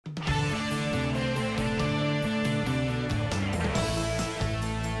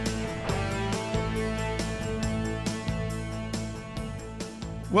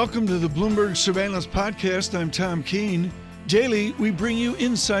Welcome to the Bloomberg Surveillance Podcast. I'm Tom Keene. Daily, we bring you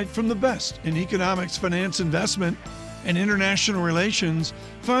insight from the best in economics, finance, investment, and international relations.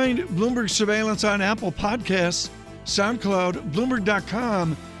 Find Bloomberg Surveillance on Apple Podcasts, SoundCloud,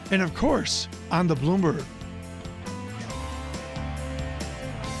 Bloomberg.com, and of course, on the Bloomberg.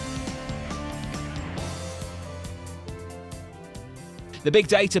 The big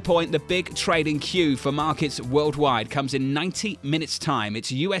data point, the big trading cue for markets worldwide comes in 90 minutes' time.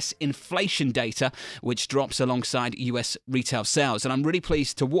 It's US inflation data, which drops alongside US retail sales. And I'm really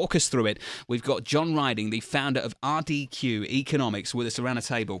pleased to walk us through it. We've got John Ryding, the founder of RDQ Economics, with us around a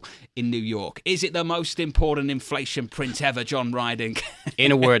table in New York. Is it the most important inflation print ever, John Ryding?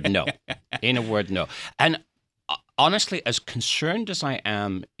 In a word, no. In a word, no. And honestly, as concerned as I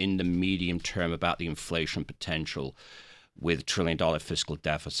am in the medium term about the inflation potential, with trillion-dollar fiscal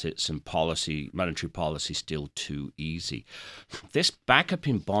deficits and monetary policy still too easy, this backup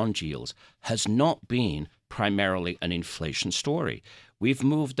in bond yields has not been primarily an inflation story. We've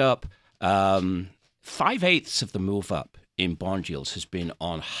moved up, 5/8 of the move up in bond yields has been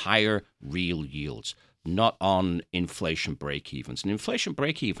on higher real yields, not on inflation break-evens. And inflation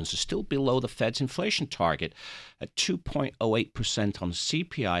break-evens are still below the Fed's inflation target at 2.08% on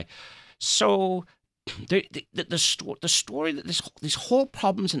CPI. So the story that this whole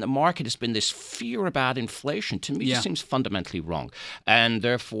problems in the market has been this fear about inflation, to me, just seems fundamentally wrong. And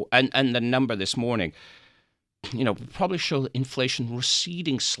therefore, and the number this morning, probably show inflation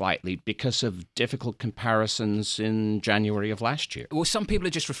receding slightly because of difficult comparisons in January of last year. Well, some people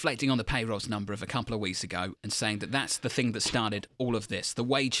are just reflecting on the payrolls number of a couple of weeks ago and saying that that's the thing that started all of this, the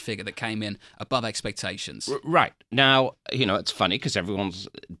wage figure that came in above expectations. Right. Now, it's funny because everyone's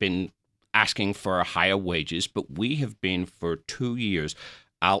been asking for higher wages, but we have been for 2 years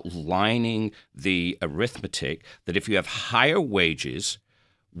outlining the arithmetic that if you have higher wages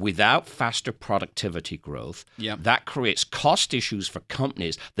without faster productivity growth, that creates cost issues for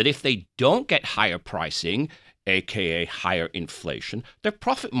companies that if they don't get higher pricing, aka higher inflation, their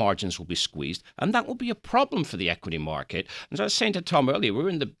profit margins will be squeezed, and that will be a problem for the equity market. As I was saying to Tom earlier, we're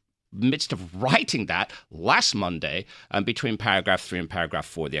in the midst of writing that last Monday, and between paragraph 3 and paragraph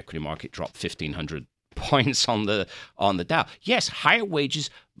 4, the equity market dropped 1,500 points on the Dow. Yes, higher wages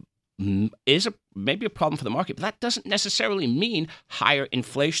is maybe a problem for the market, but that doesn't necessarily mean higher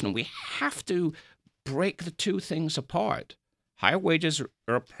inflation. And we have to break the two things apart. Higher wages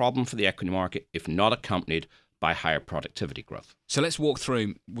are a problem for the equity market if not accompanied by higher productivity growth. So let's walk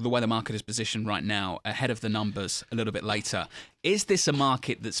through the way the market is positioned right now, ahead of the numbers a little bit later. Is this a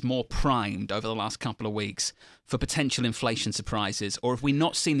market that's more primed over the last couple of weeks for potential inflation surprises, or have we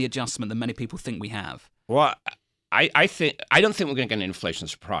not seen the adjustment that many people think we have? Well, I don't think we're going to get an inflation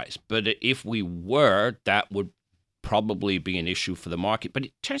surprise, but if we were, that would probably be an issue for the market. But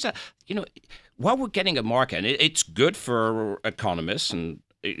it turns out, while we're getting a market, and it's good for economists and,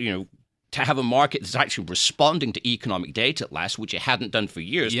 to have a market that's actually responding to economic data at last, which it hadn't done for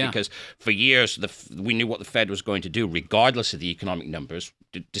years, because for years we knew what the Fed was going to do, regardless of the economic numbers,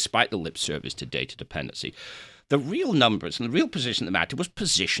 despite the lip service to data dependency. The real numbers and the real position that mattered was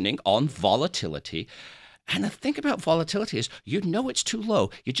positioning on volatility. And the thing about volatility is, it's too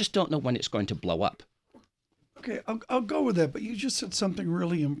low. You just don't know when it's going to blow up. Okay, I'll go with that, but you just said something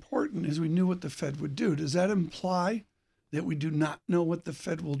really important, is we knew what the Fed would do. Does that imply that we do not know what the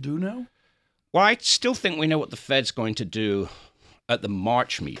Fed will do now? Well, I still think we know what the Fed's going to do at the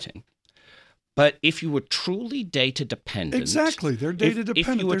March meeting. But if you were truly data dependent... Exactly. They're data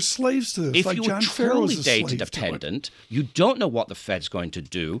dependent. They're slaves to this. If you were truly data dependent, you don't know what the Fed's going to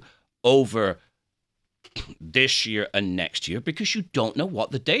do over this year and next year because you don't know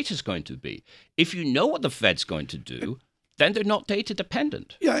what the data's going to be. If you know what the Fed's going to do, then they're not data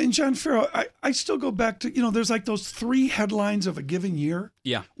dependent. Yeah, and John Farrow, I still go back to, there's like those 3 headlines of a given year.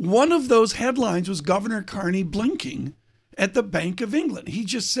 Yeah. One of those headlines was Governor Carney blinking at the Bank of England. He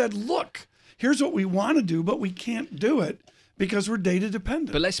just said, look, here's what we want to do, but we can't do it because we're data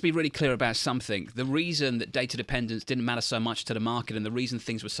dependent. But let's be really clear about something. The reason that data dependence didn't matter so much to the market and the reason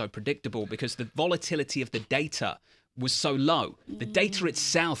things were so predictable, because the volatility of the data was so low. The data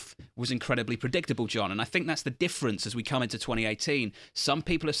itself was incredibly predictable, John, and I think that's the difference as we come into 2018. Some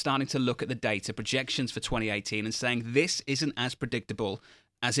people are starting to look at the data projections for 2018 and saying this isn't as predictable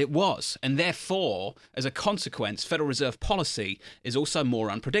as it was, and therefore, as a consequence, Federal Reserve policy is also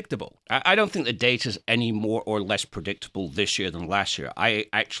more unpredictable. I don't think the data's any more or less predictable this year than last year. I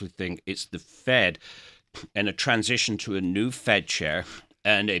actually think it's the Fed and a transition to a new Fed chair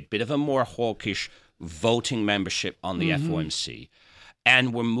and a bit of a more hawkish voting membership on the FOMC.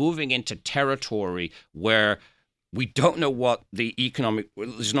 And we're moving into territory where We don't know what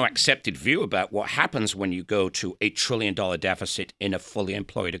there's no accepted view about what happens when you go to $8 trillion deficit in a fully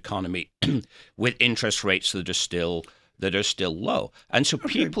employed economy with interest rates that are still low. And so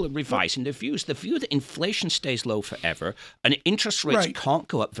people are revising their views. The view that inflation stays low forever and interest rates can't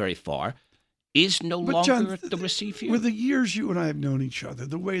go up very far is no longer John, the received view. With the years you and I have known each other,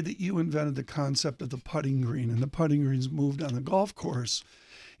 the way that you invented the concept of the putting green and the putting greens moved on the golf course,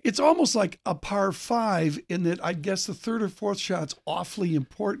 it's almost like a par 5 in that I guess the third or fourth shot's awfully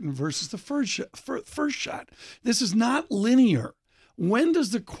important versus the first shot. This is not linear. When does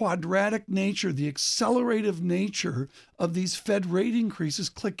the quadratic nature, the accelerative nature of these Fed rate increases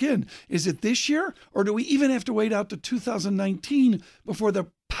click in? Is it this year, or do we even have to wait out to 2019 before the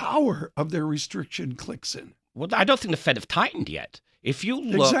power of their restriction clicks in? Well, I don't think the Fed have tightened yet. If you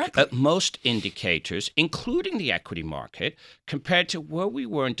look at most indicators, including the equity market, compared to where we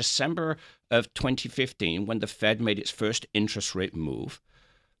were in December of 2015 when the Fed made its first interest rate move,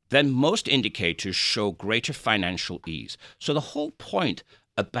 then most indicators show greater financial ease. So the whole point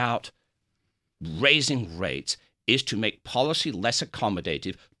about raising rates is to make policy less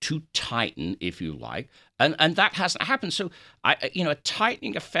accommodative, to tighten, if you like, and that hasn't happened. So a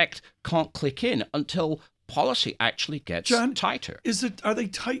tightening effect can't click in until policy actually gets tighter. Are they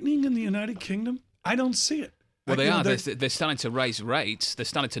tightening in the United Kingdom? I don't see it. Well, they are. They're starting to raise rates. They're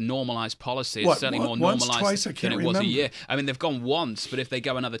starting to normalize policy. It's certainly more normalized than it was a year. I mean, they've gone once, but if they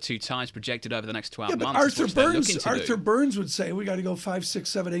go another 2 times projected over the next 12 months, Arthur Burns would say we got to go 5, 6,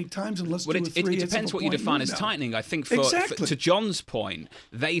 7, 8 times and let's do a 3. It depends what you define as tightening. I think to John's point,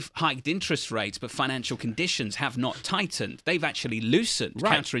 they've hiked interest rates, but financial conditions have not tightened. They've actually loosened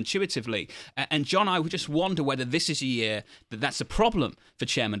counterintuitively. And John, I would just wonder whether this is a year that's a problem for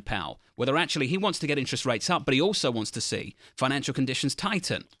Chairman Powell. Whether actually he wants to get interest rates up, but he also wants to see financial conditions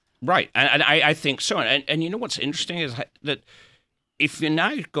tighten. Right, and I think so. And you know what's interesting is that if you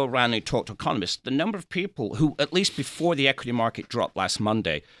now go around and talk to economists, the number of people who, at least before the equity market dropped last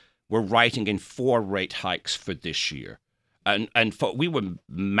Monday, were writing in 4 rate hikes for this year. And we were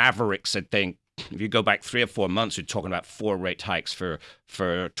mavericks, I think. If you go back 3 or 4 months, we're talking about 4 rate hikes for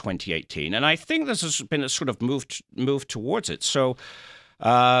 2018. And I think this has been a sort of move towards it. So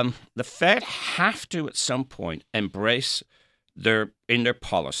the Fed have to, at some point, embrace in their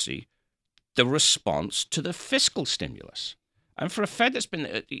policy the response to the fiscal stimulus. And for a Fed that's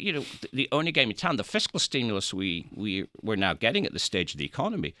been, the only game in town, the fiscal stimulus we're now getting at this stage of the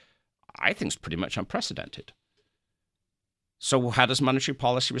economy, I think is pretty much unprecedented. So how does monetary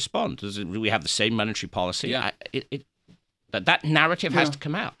policy respond? Do we have the same monetary policy? Yeah. That narrative has to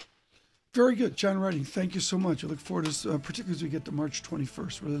come out. Very good. John Ryding, thank you so much. I look forward to, particularly as we get to March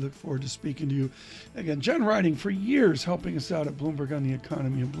 21st, really look forward to speaking to you. Again, John Ryding, for years helping us out at Bloomberg on the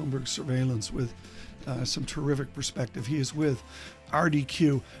economy and Bloomberg Surveillance with some terrific perspective. He is with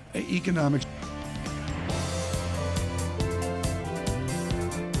RDQ Economics.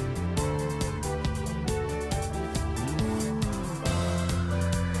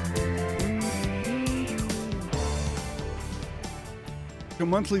 A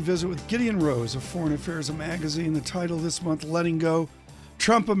monthly visit with Gideon Rose of Foreign Affairs magazine. The title this month, Letting Go,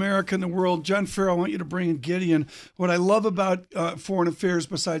 Trump, America, and the World. John Farrell, I want you to bring in Gideon. What I love about Foreign Affairs,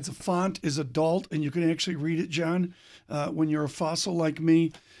 besides the font is adult, and you can actually read it, John, when you're a fossil like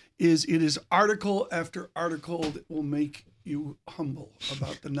me, is it is article after article that will make you humble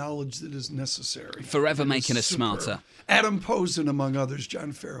about the knowledge that is necessary. Forever making us smarter. Adam Posen, among others,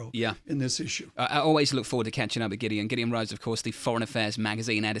 John Farrell, in this issue. I always look forward to catching up with Gideon. Gideon Rose, of course, the Foreign Affairs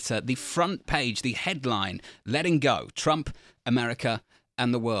magazine editor. The front page, the headline, Letting Go, Trump, America,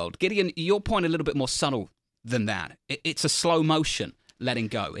 and the World. Gideon, your point a little bit more subtle than that. It's a slow motion. Letting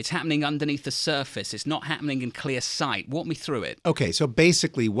go. It's happening underneath the surface. It's not happening in clear sight. Walk me through it. Okay, so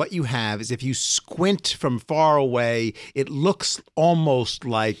basically what you have is if you squint from far away, it looks almost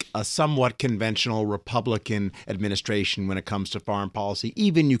like a somewhat conventional Republican administration when it comes to foreign policy.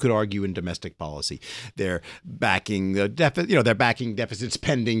 Even you could argue in domestic policy. They're backing they're backing deficit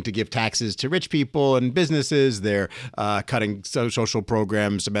spending to give taxes to rich people and businesses. They're cutting social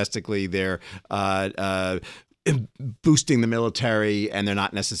programs domestically. They're boosting the military, and they're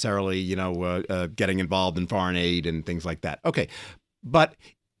not necessarily, getting involved in foreign aid and things like that. Okay, but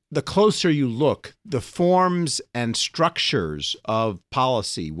the closer you look, the forms and structures of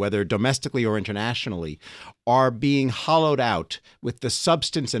policy, whether domestically or internationally, are being hollowed out with the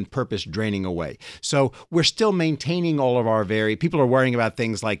substance and purpose draining away. So we're still maintaining all of our people are worrying about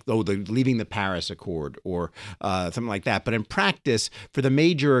things like, they're leaving the Paris Accord or something like that. But in practice, for the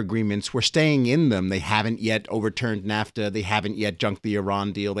major agreements, we're staying in them. They haven't yet overturned NAFTA. They haven't yet junked the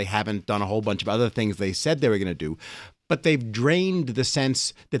Iran deal. They haven't done a whole bunch of other things they said they were going to do. But they've drained the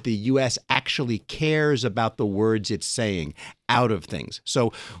sense that the U.S. actually cares about the words it's saying out of things.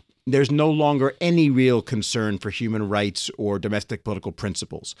 So there's no longer any real concern for human rights or domestic political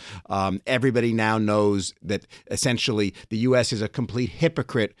principles. Everybody now knows that essentially the U.S. is a complete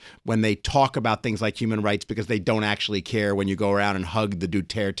hypocrite when they talk about things like human rights, because they don't actually care when you go around and hug the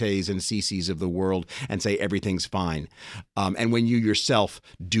Dutertes and Sisis of the world and say everything's fine. And when you yourself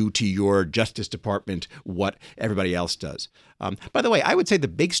do to your Justice Department what everybody else does. By the way, I would say the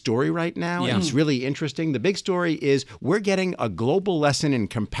big story right now, and it's really interesting, the big story is we're getting a global lesson in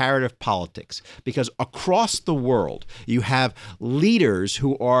comparative politics, because across the world, you have leaders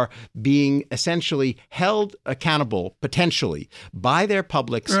who are being essentially held accountable, potentially, by their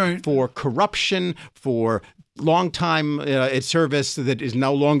publics for corruption, for long time service that is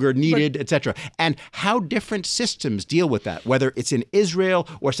no longer needed, etc. And how different systems deal with that, whether it's in Israel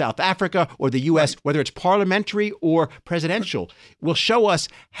or South Africa or the U.S., whether it's parliamentary or presidential, will show us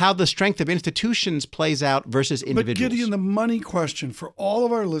how the strength of institutions plays out versus individuals. But Gideon, the money question for all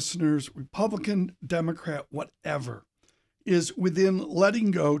of our listeners, Republican, Democrat, whatever, is within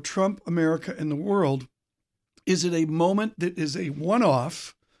letting go Trump, America, and the world, is it a moment that is a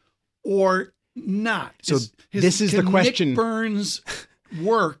one-off or not? So this is the question. Nick Burns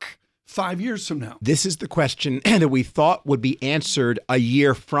work 5 years from now? This is the question that we thought would be answered a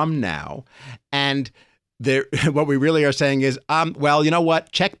year from now. And what we really are saying is, well, you know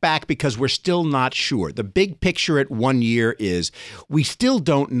what? Check back, because we're still not sure. The big picture at 1 year is we still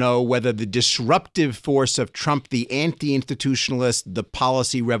don't know whether the disruptive force of Trump, the anti-institutionalist, the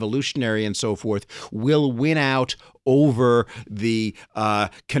policy revolutionary, and so forth, will win out over the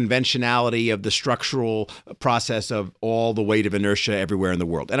conventionality of the structural process of all the weight of inertia everywhere in the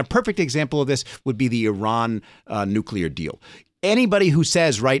world. And a perfect example of this would be the Iran nuclear deal. Anybody who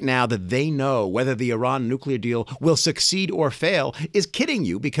says right now that they know whether the Iran nuclear deal will succeed or fail is kidding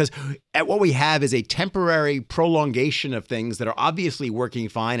you, because what we have is a temporary prolongation of things that are obviously working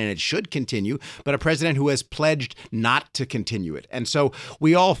fine and it should continue, but a president who has pledged not to continue it. And so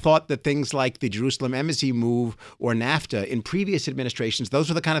we all thought that things like the Jerusalem embassy move or NAFTA in previous administrations, those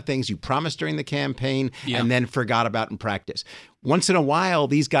were the kind of things you promised during the campaign and then forgot about in practice. Once in a while,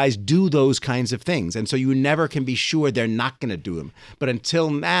 these guys do those kinds of things. And so you never can be sure they're not going to do them. But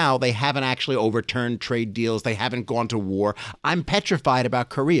until now, they haven't actually overturned trade deals. They haven't gone to war. I'm petrified about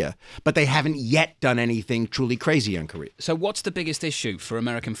Korea, but they haven't yet done anything truly crazy on Korea. So what's the biggest issue for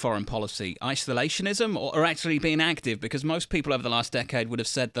American foreign policy? Isolationism or actually being active? Because most people over the last decade would have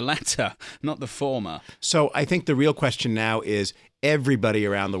said the latter, not the former. So I think the real question now is, everybody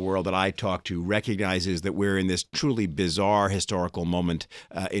around the world that I talk to recognizes that we're in this truly bizarre historical moment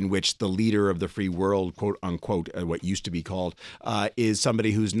in which the leader of the free world, quote unquote, what used to be called, is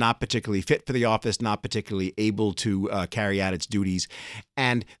somebody who's not particularly fit for the office, not particularly able to carry out its duties.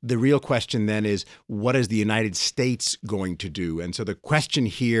 And the real question then is, what is the United States going to do? And so the question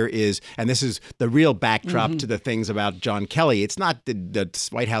here is, and this is the real backdrop to the things about John Kelly. It's not the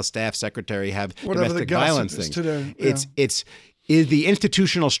White House staff secretary have domestic violence things. Today. Is the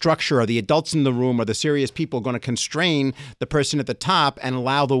institutional structure, are the adults in the room, are the serious people going to constrain the person at the top and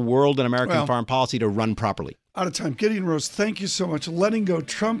allow the world and American foreign policy to run properly? Out of time. Gideon Rose, thank you so much. Letting go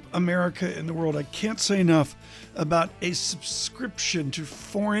Trump, America, and the world. I can't say enough about a subscription to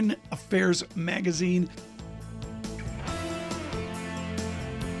Foreign Affairs magazine.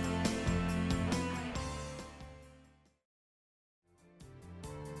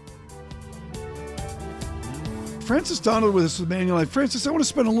 Francis Donald with us with Manulife. Francis, I want to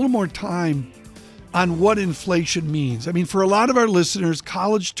spend a little more time on what inflation means. I mean, for a lot of our listeners,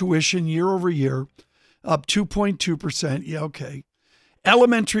 college tuition year over year, up 2.2%. Yeah, okay.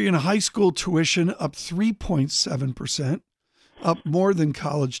 Elementary and high school tuition up 3.7%, up more than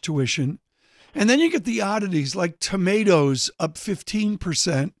college tuition. And then you get the oddities like tomatoes up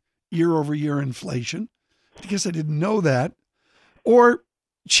 15% year over year inflation. I guess I didn't know that. Or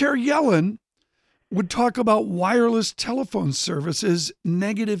Chair Yellen would talk about wireless telephone services,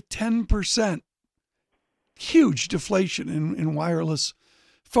 negative 10%. Huge deflation in wireless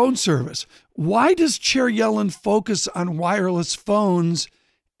phone service. Why does Chair Yellen focus on wireless phones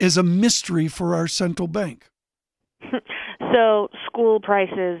as a mystery for our central bank? So school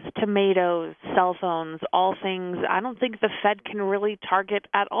prices, tomatoes, cell phones, all things I don't think the Fed can really target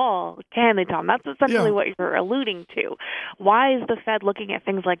at all. Can they, Tom? That's essentially what you're alluding to. Why is the Fed looking at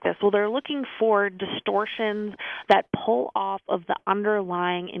things like this? Well, they're looking for distortions that pull off of the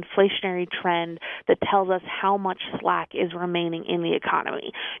underlying inflationary trend that tells us how much slack is remaining in the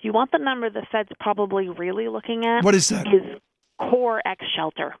economy. You want the number the Fed's probably really looking at? What is that? Is core X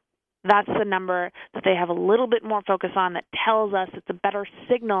shelter. That's the number that they have a little bit more focus on that tells us it's a better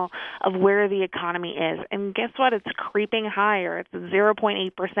signal of where the economy is. And guess what? It's creeping higher. It's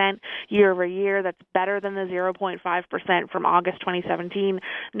 0.8% year over year. That's better than the 0.5% from August 2017,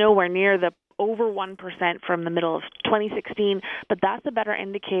 nowhere near the over 1% from the middle of 2016, but that's a better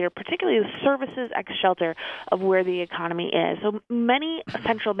indicator, particularly the services ex shelter, of where the economy is. So many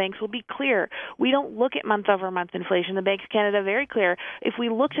central banks will be clear. We don't look at month-over-month inflation. The Bank of Canada very clear. If we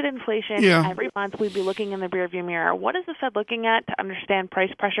looked at inflation every month, we'd be looking in the rearview mirror. What is the Fed looking at to understand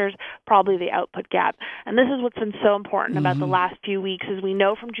price pressures? Probably the output gap. And this is what's been so important about the last few weeks, is we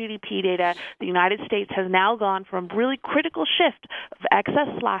know from GDP data the United States has now gone from a really critical shift of excess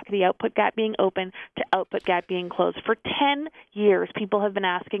slack, the output gap being open, to output gap being closed. For 10 years, people have been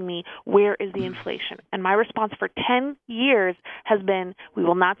asking me, where is the inflation? And my response for 10 years has been, we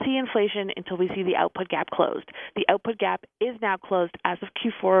will not see inflation until we see the output gap closed. The output gap is now closed as of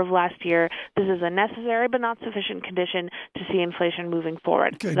Q4 of last year. This is a necessary but not sufficient condition to see inflation moving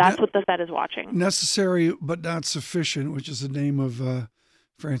forward. Okay, that's what the Fed is watching. Necessary but not sufficient, which is the name of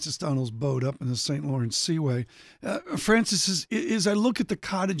Francis Donald's boat up in the St. Lawrence Seaway. Francis, as I look at the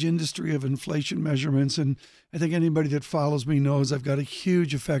cottage industry of inflation measurements, and I think anybody that follows me knows I've got a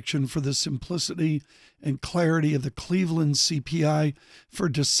huge affection for the simplicity and clarity of the Cleveland CPI for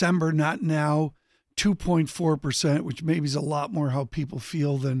December, not now, 2.4%, which maybe is a lot more how people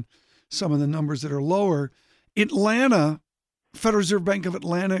feel than some of the numbers that are lower. Atlanta, Federal Reserve Bank of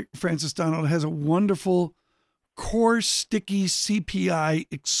Atlanta, Francis Donald, has a wonderful core sticky CPI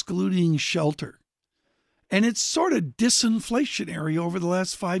excluding shelter. And it's sort of disinflationary over the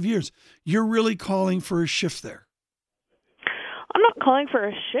last 5 years. You're really calling for a shift there. I'm not calling for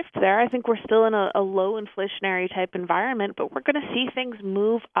a shift there. I think we're still in a low inflationary type environment, but we're going to see things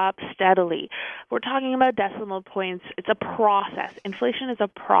move up steadily. We're talking about decimal points. It's a process. Inflation is a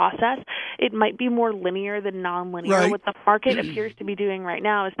process. It might be more linear than nonlinear. Right. What the market appears to be doing right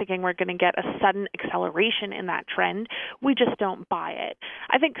now is thinking we're going to get a sudden acceleration in that trend. We just don't buy it.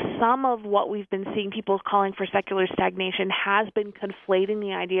 I think some of what we've been seeing, people calling for secular stagnation, has been conflating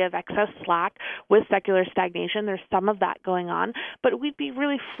the idea of excess slack with secular stagnation. There's some of that going on. But we'd be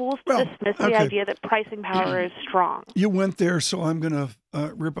really fools to dismiss the idea that pricing power is strong. You went there, so I'm going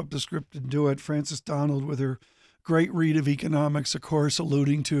to rip up the script and do it. Francis Donald, with her great read of economics, of course,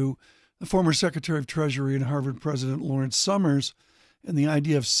 alluding to the former Secretary of Treasury and Harvard President Lawrence Summers and the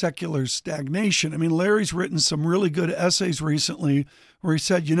idea of secular stagnation. I mean, Larry's written some really good essays recently where he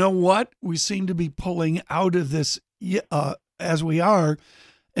said, you know what? We seem to be pulling out of this as we are.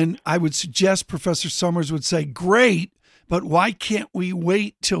 And I would suggest Professor Summers would say, great, but why can't we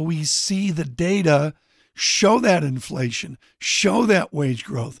wait till we see the data show that inflation, show that wage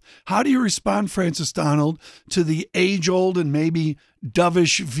growth? How do you respond, Francis Donald, to the age-old and maybe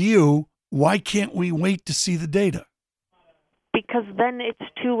dovish view, why can't we wait to see the data? Because then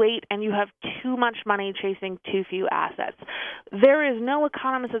it's too late and you have too much money chasing too few assets. There is no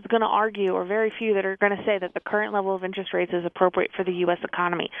economist that's going to argue, or very few that are going to say, that the current level of interest rates is appropriate for the U.S.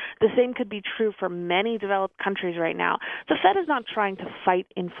 economy. The same could be true for many developed countries right now. The Fed is not trying to fight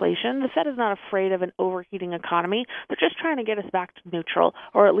inflation. The Fed is not afraid of an overheating economy. They're just trying to get us back to neutral,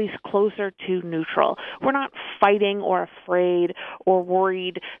 or at least closer to neutral. We're not fighting or afraid or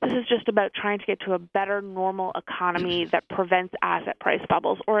worried. This is just about trying to get to a better normal economy that prevents asset price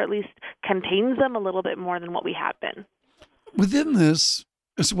bubbles, or at least contains them a little bit more than what we have been. Within this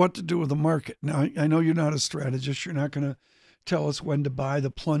is what to do with the market. Now, I know you're not a strategist. You're not going to tell us when to buy the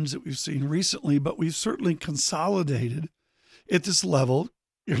plunge that we've seen recently, but we've certainly consolidated at this level.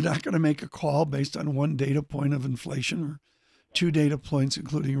 You're not going to make a call based on one data point of inflation or two data points,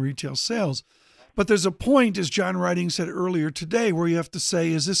 including retail sales. But there's a point, as John Ryding said earlier today, where you have to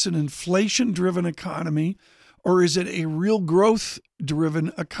say, is this an inflation-driven economy, or is it a real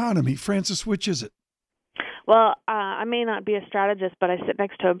growth-driven economy? Francis, which is it? Well, I may not be a strategist, but I sit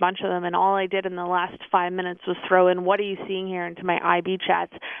next to a bunch of them, and all I did in the last 5 minutes was throw in, what are you seeing here, into my IB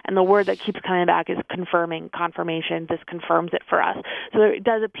chats, and the word that keeps coming back is confirmation. This confirms it for us. So it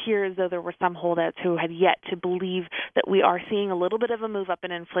does appear as though there were some holdouts who had yet to believe that we are seeing a little bit of a move up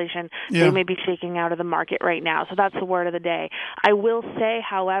in inflation. Yeah. They may be shaking out of the market right now. So that's the word of the day. I will say,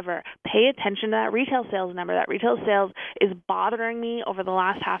 however, pay attention to that retail sales number. That retail sales is bothering me over the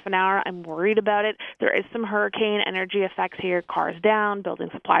last half an hour. I'm worried about it. There is some hurricane energy effects here. Cars down, building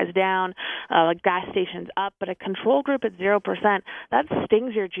supplies down, gas stations up, but a control group at 0%, that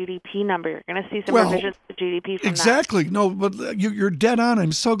stings your GDP number. You're going to see some revisions to GDP from exactly. No, but you're dead on.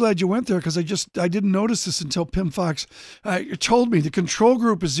 I'm so glad you went there, because I didn't notice this until Pim Fox told me. The control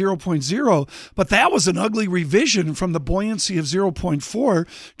group is 0.0, but that was an ugly revision from the buoyancy of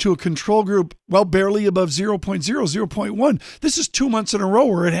 0.4 to a control group, well, barely above 0.0, 0.1. This is 2 months in a row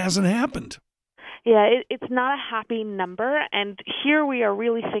where it hasn't happened. Yeah, it's not a happy number, and here we are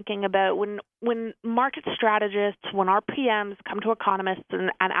really thinking about when market strategists, when our PMs come to economists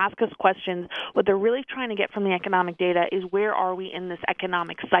and ask us questions, what they're really trying to get from the economic data is, where are we in this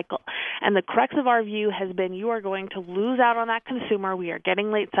economic cycle? And the crux of our view has been, you are going to lose out on that consumer, we are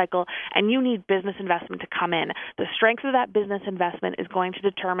getting late cycle, and you need business investment to come in. The strength of that business investment is going to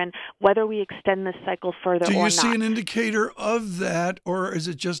determine whether we extend this cycle further or not. Do you see an indicator of that, or is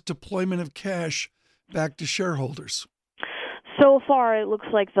it just deployment of cash back to shareholders? So far, it looks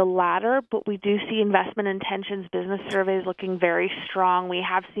like the latter, but we do see investment intentions, business surveys looking very strong. We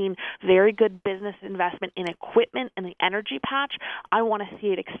have seen very good business investment in equipment and the energy patch. I want to see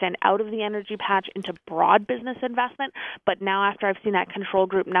it extend out of the energy patch into broad business investment, but now after I've seen that control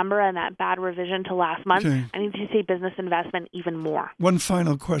group number and that bad revision to last month, I need to see business investment even more. One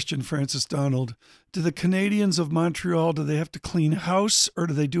final question, Francis Donald. Do the Canadians of Montreal, do they have to clean house, or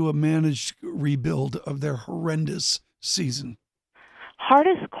do they do a managed rebuild of their horrendous season?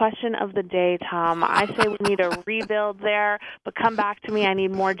 Hardest question of the day, Tom. I say we need a rebuild there, but come back to me. I need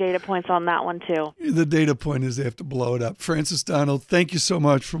more data points on that one, too. The data point is they have to blow it up. Francis Donald, thank you so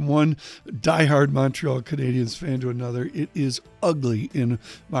much. From one diehard Montreal Canadiens fan to another, it is ugly in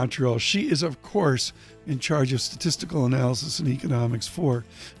Montreal. She is, of course, in charge of statistical analysis and economics for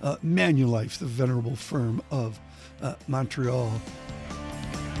Manulife, the venerable firm of Montreal.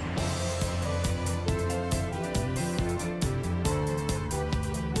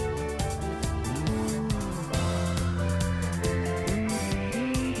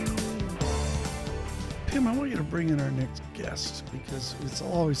 Pim, I want you to bring in our next guest, because it's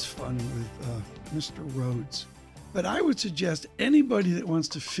always fun with Mr. Rhodes. But I would suggest anybody that wants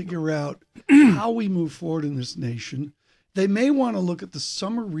to figure out how we move forward in this nation, they may want to look at the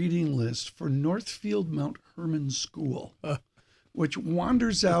summer reading list for Northfield Mount Herman School, which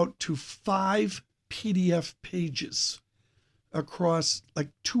wanders out to 5 PDF pages across like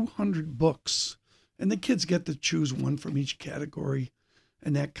 200 books. And the kids get to choose one from each category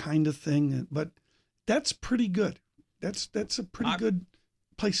and that kind of thing. But that's pretty good. That's a pretty good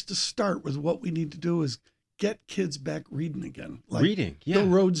place to start with. What we need to do is get kids back reading again. Like reading, yeah. Bill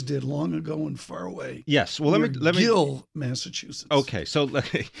Rhodes did long ago and far away. Yes. Well, let me Gill, Massachusetts. Okay. So,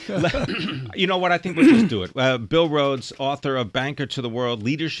 you know what? I think we'll just do it. Bill Rhodes, author of Banker to the World,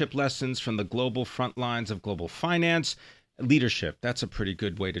 Leadership Lessons from the Global Front Lines of Global Finance. Leadership, that's a pretty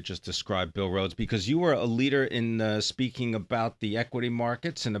good way to just describe Bill Rhodes, because you were a leader in speaking about the equity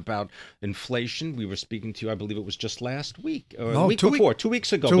markets and about inflation. We were speaking to you, I believe it was just last week, or the week before, 2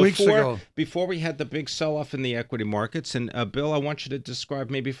 weeks ago. 2 weeks ago. Before we had the big sell-off in the equity markets. And Bill, I want you to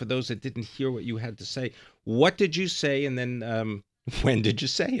describe, maybe for those that didn't hear what you had to say, what did you say, and then when did you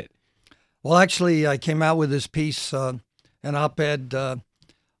say it? Well, actually, I came out with this piece, an op-ed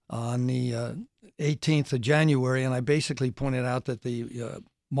on the 18th of January, and I basically pointed out that the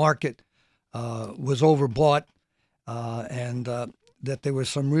market was overbought and that there were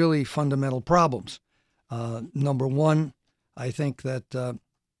some really fundamental problems. Number one, I think that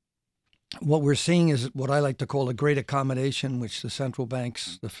what we're seeing is what I like to call a great accommodation, which the central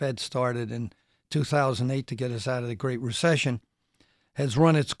banks, the Fed, started in 2008 to get us out of the Great Recession, has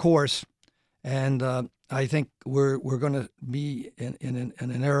run its course, and I think we're going to be in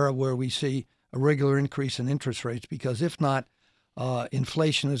an era where we see a regular increase in interest rates, because if not,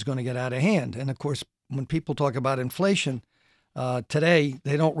 inflation is going to get out of hand. And of course, when people talk about inflation today,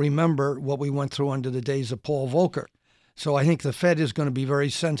 they don't remember what we went through under the days of Paul Volcker. So I think the Fed is going to be very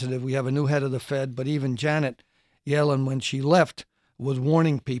sensitive. We have a new head of the Fed, but even Janet Yellen, when she left, was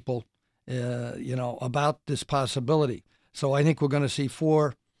warning people, about this possibility. So I think we're going to see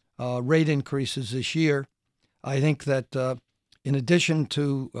 4 rate increases this year. I think that in addition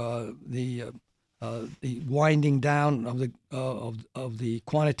to the the winding down of the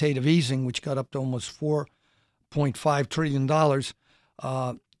quantitative easing, which got up to almost $4.5 trillion,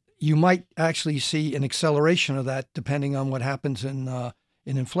 you might actually see an acceleration of that depending on what happens in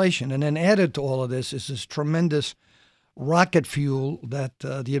inflation. And then added to all of this is this tremendous rocket fuel that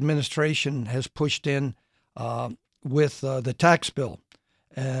the administration has pushed in with the tax bill.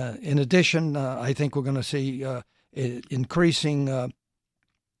 In addition, I think we're going to see increasing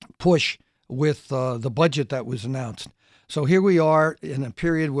push with the budget that was announced. So here we are in a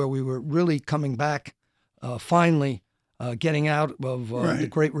period where we were really coming back, finally getting out of the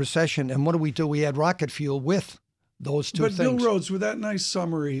Great Recession. And what do? We add rocket fuel with those two things. But Bill Rhodes, with that nice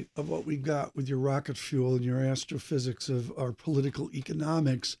summary of what we've got with your rocket fuel and your astrophysics of our political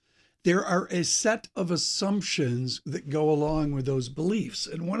economics, there are a set of assumptions that go along with those beliefs.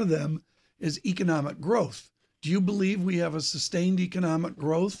 And one of them is economic growth. Do you believe we have a sustained economic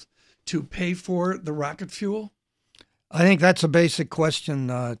growth to pay for the rocket fuel? I think that's a basic question,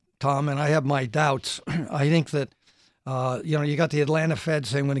 Tom, and I have my doubts. I think that, you got the Atlanta Fed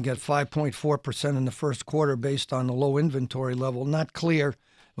saying we're going to get 5.4% in the first quarter based on the low inventory level. Not clear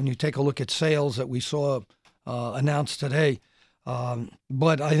when you take a look at sales that we saw announced today.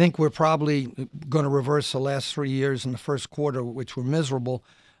 But I think we're probably going to reverse the last 3 years in the first quarter, which were miserable,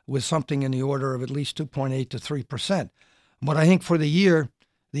 with something in the order of at least 2.8 to 3%. But I think for the year,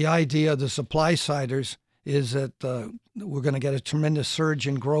 the idea of the supply siders is that we're going to get a tremendous surge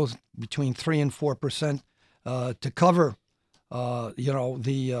in growth between 3 and 4% to cover,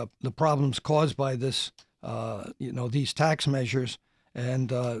 the problems caused by this, these tax measures and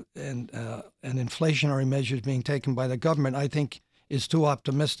inflationary measures being taken by the government. I think is too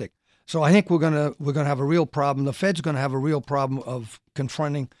optimistic. So I think we're gonna have a real problem. The Fed's going to have a real problem of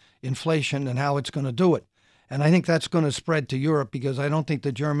confronting inflation and how it's going to do it. And I think that's going to spread to Europe because I don't think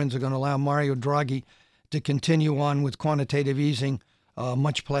the Germans are going to allow Mario Draghi to continue on with quantitative easing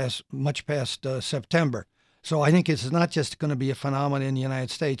much past September. So I think it's not just going to be a phenomenon in the United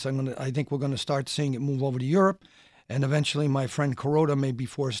States. I think we're going to start seeing it move over to Europe, and eventually my friend Kuroda may be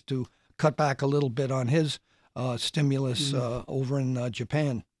forced to cut back a little bit on his stimulus over in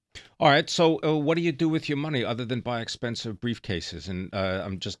Japan. All right. So what do you do with your money other than buy expensive briefcases? And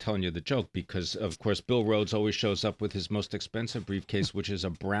I'm just telling you the joke because, of course, Bill Rhodes always shows up with his most expensive briefcase, which is a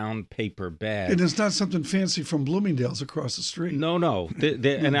brown paper bag. And it's not something fancy from Bloomingdale's across the street. No.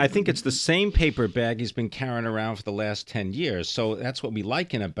 And I think it's the same paper bag he's been carrying around for the last 10 years. So that's what we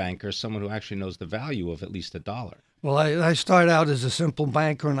like in a banker, someone who actually knows the value of at least $1. Well, I started out as a simple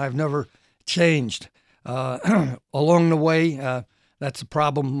banker, and I've never changed. Along the way, that's the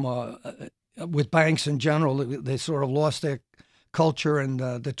problem with banks in general. They sort of lost their culture and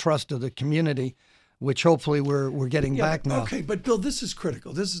the trust of the community, which hopefully we're getting back now. Okay, but Bill, this is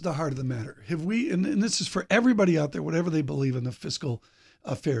critical. This is the heart of the matter. Have we, and this is for everybody out there, whatever they believe in the fiscal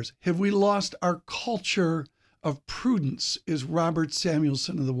affairs, have we lost our culture of prudence, as Robert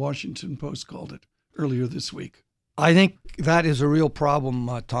Samuelson of the Washington Post called it earlier this week? I think that is a real problem,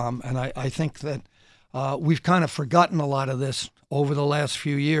 Tom, and I think that we've kind of forgotten a lot of this over the last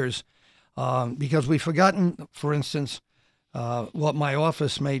few years because we've forgotten, for instance, what my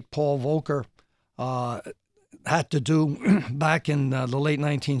office mate, Paul Volcker, had to do back in the late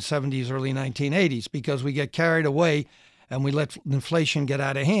 1970s, early 1980s, because we get carried away and we let inflation get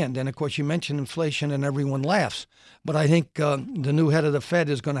out of hand. And, of course, you mention inflation and everyone laughs. But I think the new head of the Fed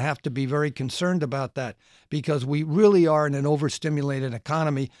is going to have to be very concerned about that because we really are in an overstimulated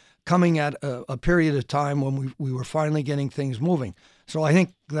economy coming at a period of time when we were finally getting things moving. So I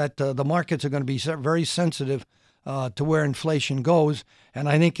think that the markets are going to be very sensitive to where inflation goes. And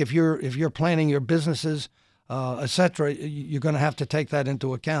I think if you're planning your businesses, et cetera, you're going to have to take that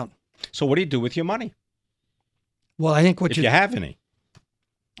into account. So what do you do with your money? Well, I think if you have any.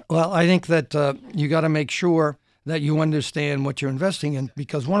 Well, I think that you got to make sure that you understand what you're investing in,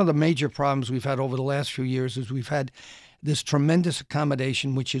 because one of the major problems we've had over the last few years is we've had this tremendous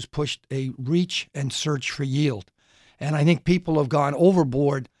accommodation, which has pushed a reach and search for yield. And I think people have gone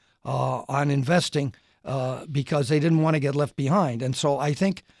overboard on investing because they didn't want to get left behind. And so I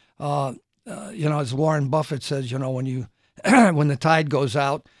think, as Warren Buffett says, when you when the tide goes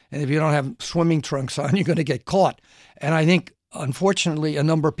out, and if you don't have swimming trunks on, you're going to get caught. And I think, unfortunately, a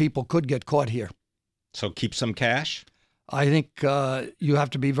number of people could get caught here. So keep some cash? I think you have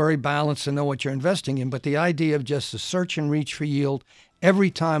to be very balanced and know what you're investing in. But the idea of just a search and reach for yield,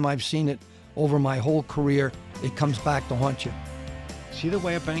 every time I've seen it over my whole career, it comes back to haunt you. See the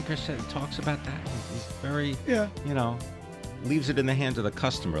way a banker talks about that? He's very, leaves it in the hands of the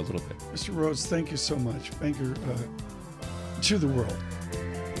customer a little bit. Mr. Rhodes, thank you so much. Banker to the world.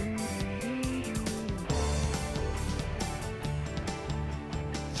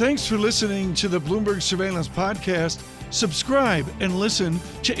 Thanks for listening to the Bloomberg Surveillance Podcast. Subscribe and listen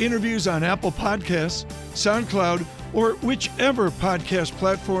to interviews on Apple Podcasts, SoundCloud, or whichever podcast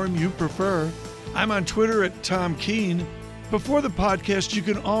platform you prefer. I'm on Twitter at Tom Keene. Before the podcast, you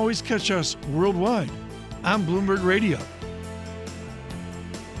can always catch us worldwide on Bloomberg Radio.